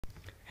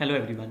Hello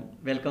everyone,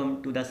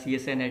 welcome to the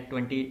CSIR NET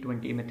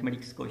 2020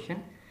 mathematics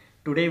question.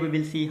 Today we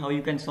will see how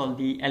you can solve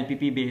the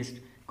LPP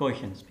based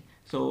questions.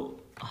 So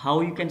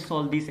how you can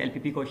solve these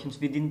LPP questions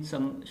within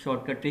some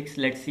shortcut tricks,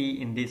 let's see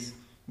in this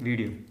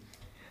video.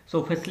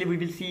 So firstly we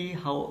will see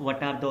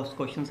what are those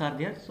questions are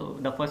there. So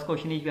the first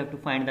question is you have to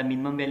find the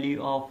minimum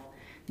value of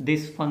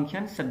this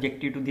function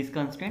subjected to this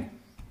constraint.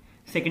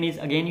 Second is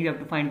again you have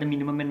to find the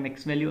minimum and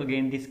max value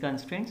again these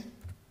constraints.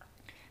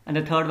 And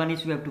the third one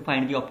is you have to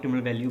find the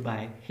optimal value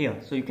by here.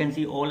 So you can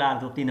see all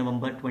hours of the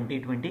November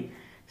 2020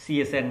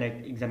 CSIR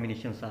NET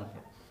examinations are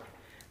there.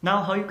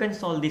 Now how you can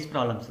solve these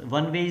problems?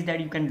 One way is that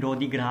you can draw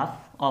the graph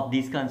of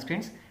these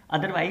constraints.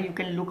 Otherwise you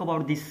can look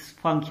about this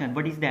function.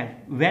 What is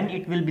that? When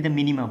it will be the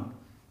minimum?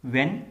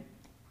 When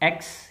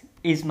x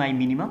is my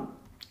minimum,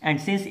 and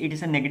since it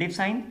is a negative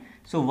sign,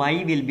 so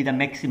y will be the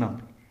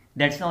maximum.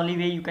 That's the only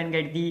way you can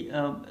get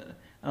the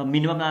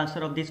minimum answer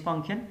of this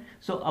function.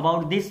 So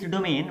about this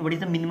domain, what is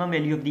the minimum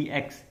value of the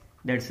x?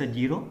 That's a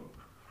 0.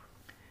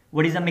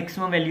 What is the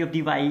maximum value of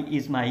the y?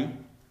 Is my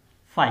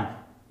 5.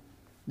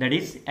 That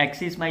is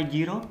x is my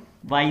 0,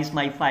 y is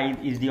my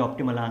 5 is the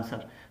optimal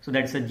answer. So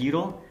that's a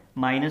 0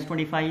 minus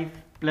 25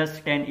 plus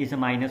 10 is a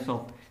minus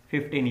of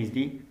 15 is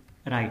the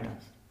right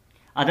answer.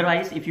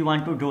 Otherwise if you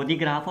want to draw the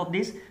graph of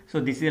this, so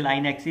this is a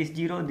line x is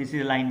 0, this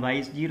is a line y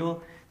is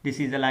 0, this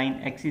is a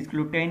line x is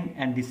equal to 10,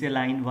 and this is a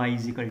line y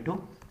is equal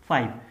to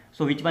 5.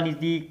 So which one is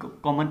the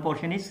common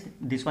portion? Is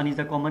this one is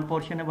the common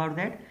portion about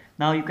that.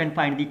 Now you can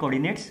find the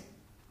coordinates.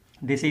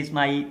 This is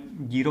my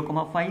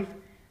 0, 5.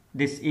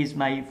 This is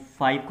my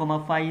 5,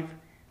 5.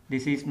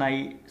 This is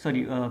my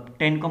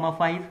 10,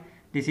 5.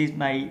 This is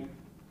my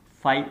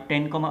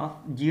 10,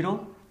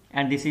 0,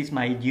 and this is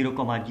my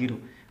 0, 0.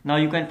 Now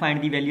you can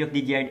find the value of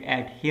the z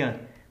at here.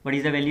 What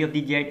is the value of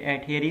the z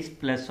at here? Is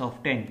plus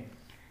of 10.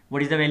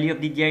 What is the value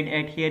of the z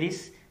at here?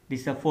 Is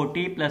this is a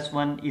 40 plus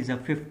 1 is a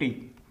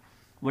 50.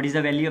 What is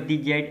the value of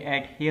the z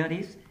at here?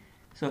 Is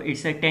so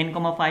it's a 10,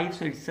 5,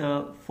 so it's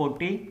a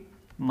 40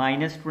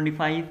 minus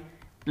 25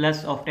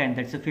 plus of 10,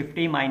 that's a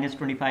 50 minus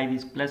 25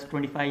 is plus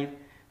 25.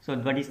 So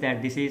what is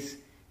that? This is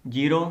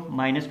 0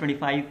 minus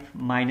 25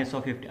 minus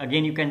of 50.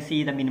 Again you can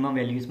see the minimum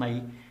value is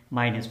my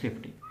minus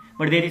 50,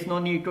 but there is no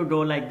need to draw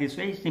like this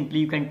way.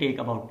 Simply you can take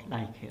about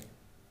like here.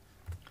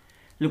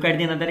 Look at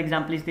the another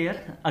example is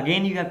there.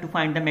 Again you have to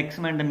find the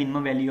maximum and the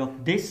minimum value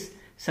of this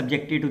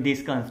subjected to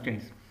these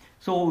constraints.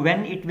 So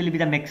when it will be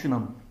the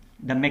maximum?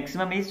 The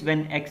maximum is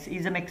when x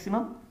is a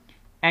maximum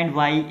and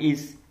y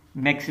is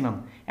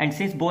maximum. And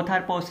since both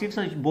are positive,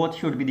 so both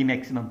should be the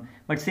maximum.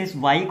 But since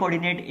y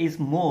coordinate is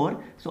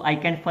more, so I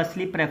can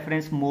firstly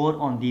preference more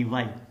on the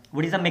y.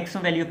 What is the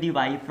maximum value of the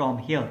y from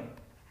here?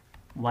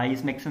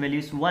 Y's maximum value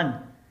is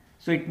 1.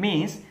 So it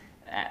means,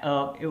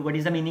 what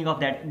is the meaning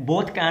of that?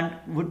 Both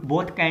can't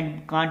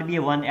be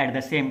a 1 at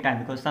the same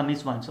time because sum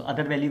is 1. So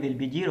other value will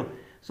be 0.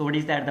 So what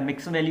is that? The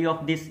maximum value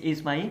of this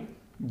is my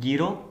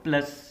 0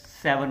 plus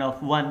 7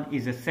 of 1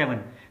 is a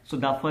 7. So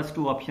the first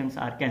two options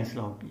are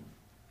cancelled out.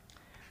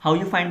 How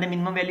you find the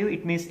minimum value?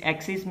 It means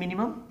x is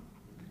minimum,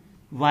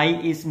 y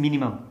is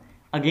minimum.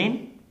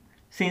 Again,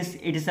 since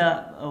it is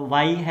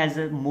y has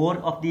a more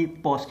of the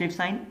positive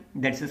sign,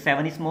 that's a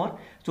 7 is more,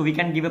 so we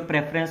can give a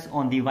preference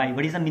on the y.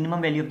 What is the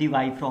minimum value of the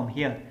y from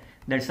here?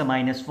 That's a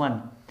minus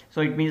 1.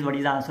 So it means what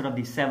is the answer of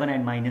the 7,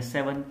 and minus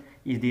 7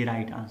 is the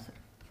right answer.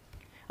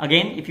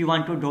 Again, if you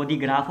want to draw the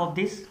graph of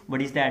this,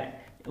 what is that?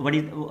 What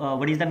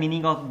is the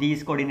meaning of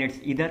these coordinates?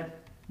 Either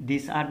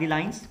these are the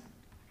lines,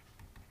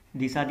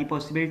 these are the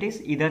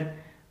possibilities, either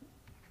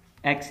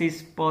x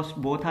is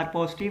both are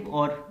positive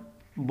or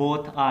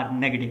both are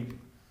negative,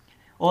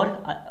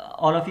 or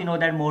all of you know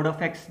that mode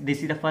of x,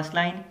 this is the first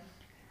line,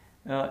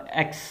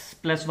 x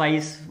plus y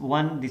is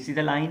 1, this is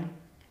the line,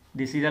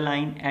 this is the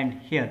line,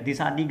 and here these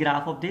are the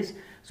graph of this.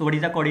 So what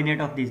is the coordinate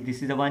of this?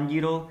 This is a 1,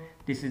 0,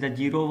 this is a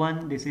 0,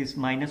 1, this is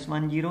minus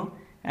 1, 0,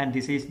 and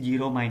this is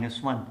 0,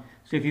 minus 1.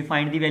 So if you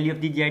find the value of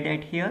the z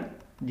at here,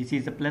 this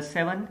is a plus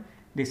 7,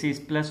 this is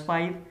plus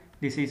 5,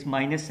 this is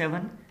minus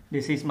 7,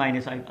 this is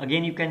minus 5.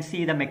 Again you can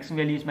see the maximum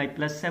value is my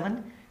plus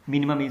 7,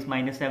 minimum is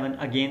minus 7,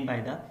 again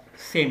by the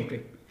same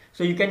trick.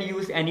 So you can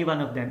use any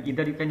one of them,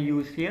 either you can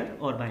use here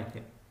or by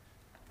here.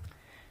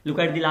 Look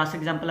at the last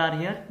example are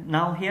here.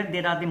 Now here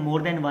there are the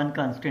more than one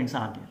constraints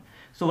are there.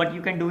 So what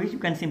you can do is you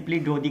can simply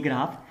draw the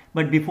graph,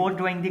 but before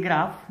drawing the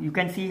graph you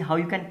can see how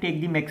you can take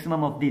the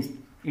maximum of this.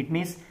 It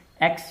means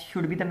x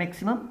should be the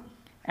maximum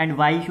and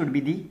y should be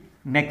the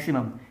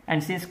maximum,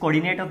 and since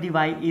coordinate of the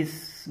y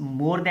is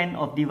more than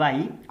of the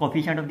y,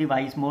 coefficient of the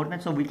y is more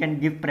than, so we can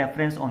give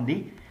preference on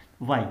the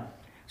y.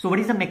 So what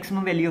is the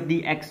maximum value of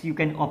the x you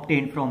can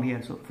obtain from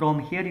here? So from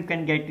here you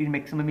can get the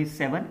maximum is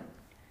 7,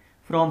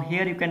 from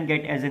here you can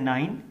get as a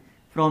 9,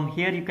 from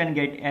here you can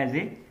get as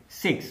a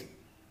 6.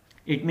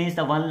 It means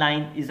the one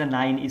line is a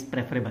 9 is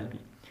preferable.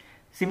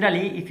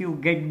 Similarly, if you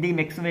get the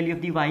maximum value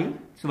of the y,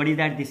 so what is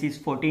that? This is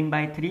 14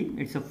 by 3,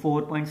 it's a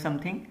 4 point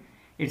something,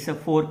 it's a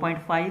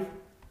 4.5,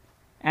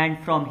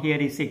 and from here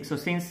is 6. So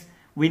since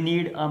we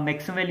need a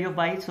maximum value of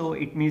y, so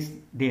it means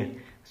there.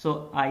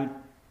 So I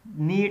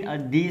need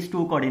these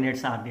two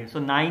coordinates are there. So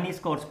 9 is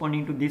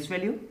corresponding to this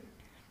value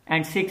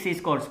and 6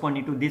 is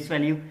corresponding to this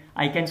value.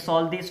 I can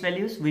solve these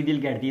values, we will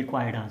get the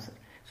required answer.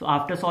 So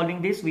after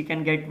solving this, we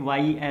can get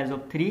y as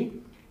of 3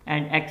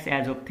 and x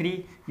as of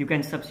 3. You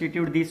can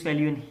substitute this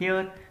value in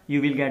here,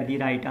 you will get the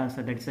right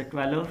answer, that is a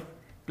 12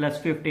 plus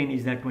 15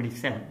 is that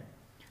 27.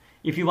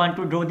 If you want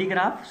to draw the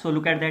graph, so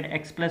look at that,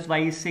 x plus y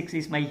is 6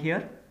 is my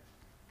here.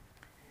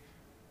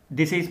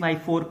 This is my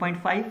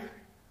 4.5,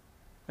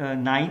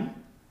 9,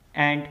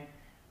 and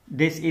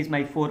this is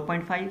my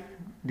 4.5,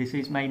 this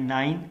is my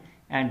 9,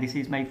 and this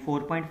is my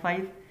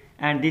 4.5,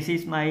 and this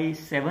is my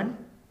 7,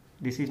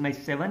 this is my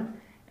 7,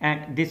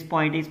 and this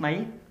point is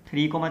my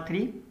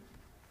 3,3,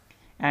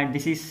 and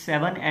this is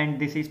 7, and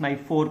this is my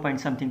 4 point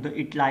something, so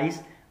it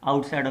lies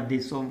outside of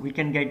this, so we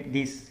can get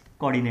these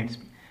coordinates.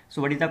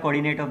 So what is the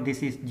coordinate of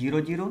this is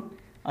 0, 0,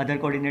 other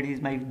coordinate is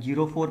my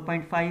 0,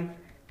 4.5,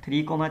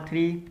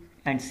 3,3,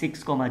 and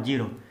 6,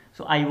 0.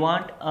 So I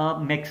want a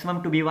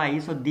maximum to be y,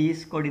 so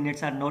these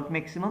coordinates are not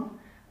maximum.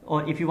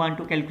 Or if you want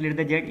to calculate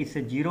the z, it's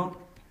a 0.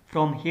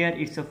 From here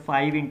it's a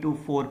 5 into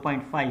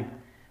 4.5,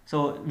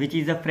 so which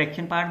is a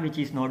fraction part which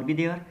is not be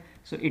there.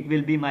 So it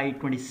will be my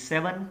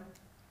 27,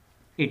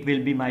 it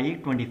will be my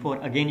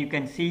 24. Again you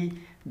can see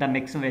the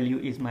maximum value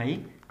is my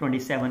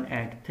 27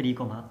 at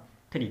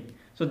 3,3.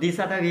 So these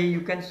are the way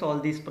you can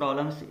solve these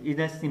problems.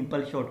 Either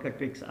simple shortcut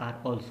tricks are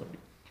also.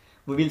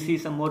 We will see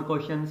some more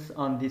questions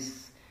on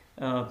this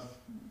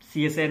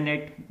CSIR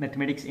NET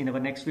mathematics in our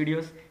next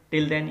videos.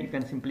 Till then, you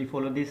can simply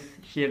follow this,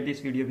 share this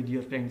video with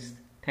your friends.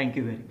 Thank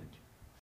you very much.